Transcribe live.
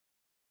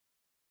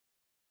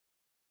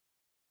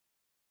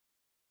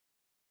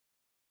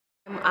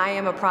I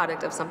am a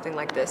product of something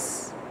like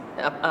this,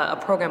 a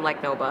program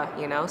like NOBA,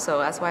 you know, so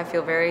that's why I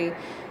feel very,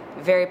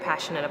 very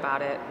passionate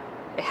about it.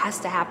 It has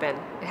to happen.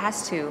 It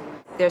has to.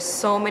 There's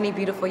so many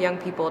beautiful young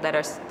people that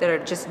are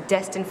just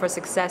destined for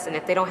success, and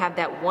if they don't have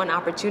that one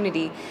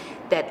opportunity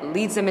that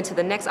leads them into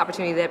the next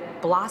opportunity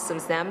that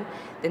blossoms them,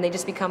 then they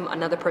just become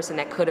another person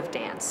that could have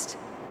danced.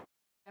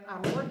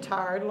 I'm a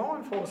retired law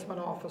enforcement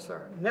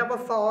officer. Never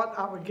thought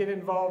I would get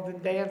involved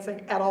in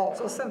dancing at all.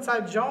 So since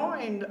I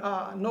joined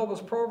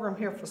NOBA's program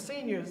here for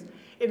seniors,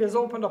 it has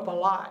opened up a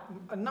lot.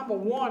 Number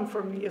one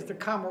for me is the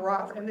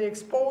camaraderie and the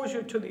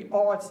exposure to the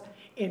arts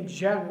in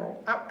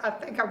general. I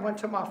think I went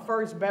to my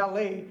first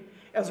ballet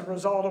as a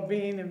result of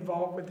being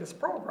involved with this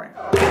program.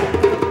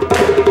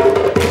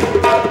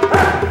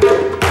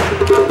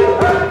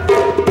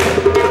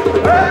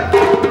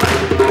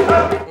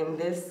 In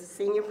this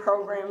senior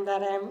program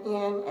that I'm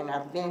in, and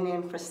I've been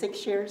in for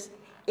 6 years,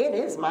 it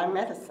is my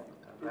medicine.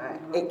 Right.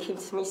 It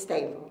keeps me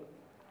stable,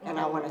 and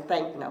I want to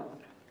thank NOBA.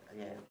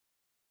 Yeah.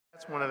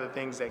 That's one of the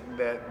things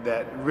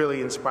that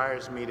really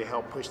inspires me to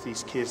help push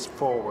these kids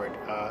forward,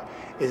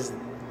 is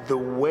the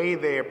way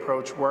they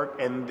approach work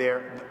and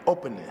their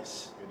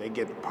openness. They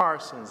get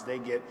Parsons, they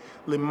get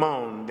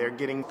Limon, they're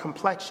getting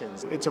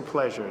complexions. It's a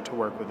pleasure to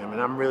work with them,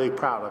 and I'm really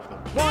proud of them.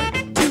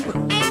 1, 2,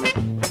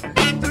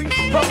 3,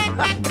 4.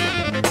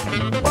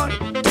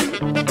 1, 2,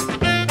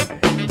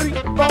 3,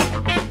 4.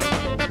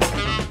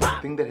 The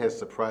thing that has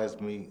surprised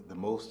me the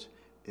most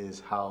is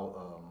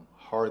how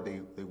hard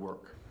they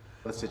work.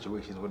 The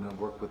situations when I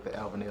worked with the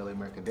Alvin Ailey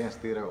American Dance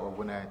Theater, or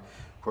when I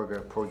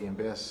choreographed Porgy and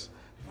Bess,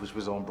 which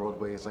was on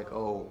Broadway, it's like,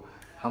 oh,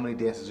 how many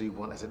dances do you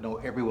want? I said, no,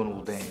 everyone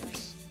will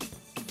dance.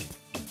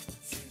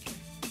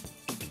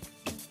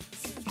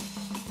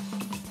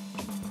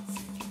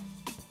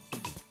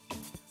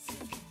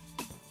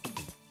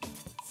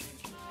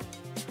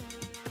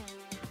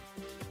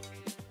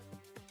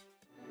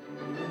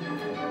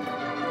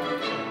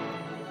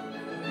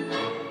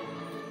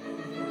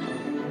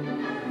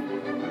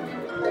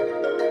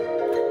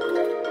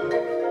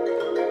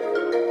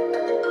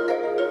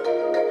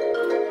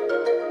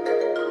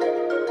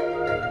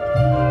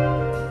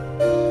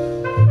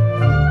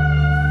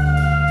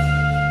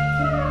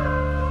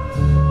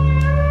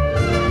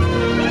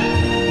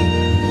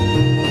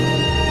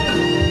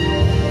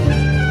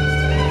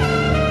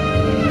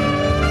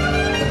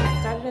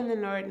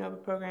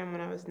 NOBA program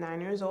when I was 9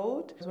 years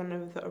old. I was one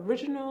of the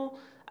original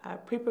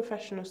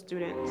pre-professional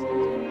students.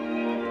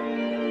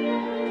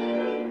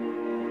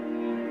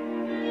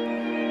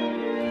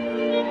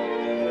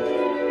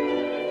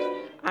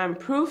 I'm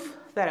proof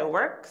that it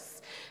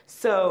works.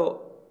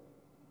 So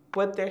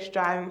what they're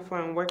striving for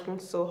and working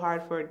so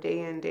hard for day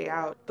in, day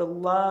out, the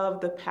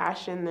love, the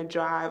passion, the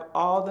drive,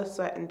 all the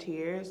sweat and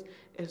tears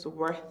is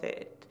worth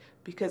it.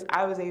 Because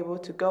I was able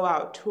to go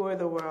out, tour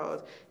the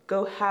world,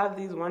 go have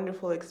these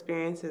wonderful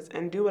experiences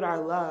and do what I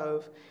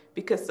love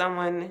because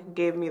someone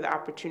gave me the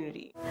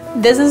opportunity.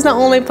 This is the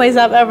only place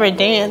I've ever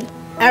danced.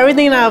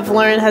 Everything I've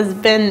learned has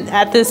been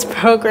at this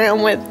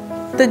program with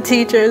the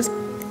teachers.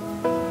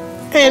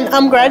 And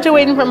I'm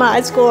graduating from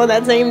high school on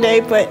that same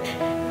day, but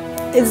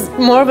it's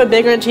more of a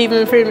bigger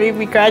achievement for me to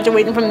be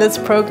graduating from this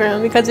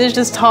program because it's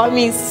just taught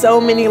me so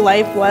many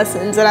life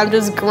lessons, and I've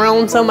just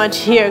grown so much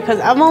here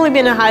because I've only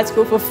been in high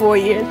school for 4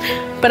 years,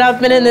 but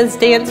I've been in this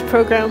dance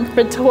program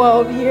for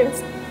 12 years,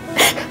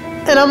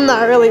 and I'm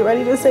not really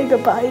ready to say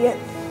goodbye yet.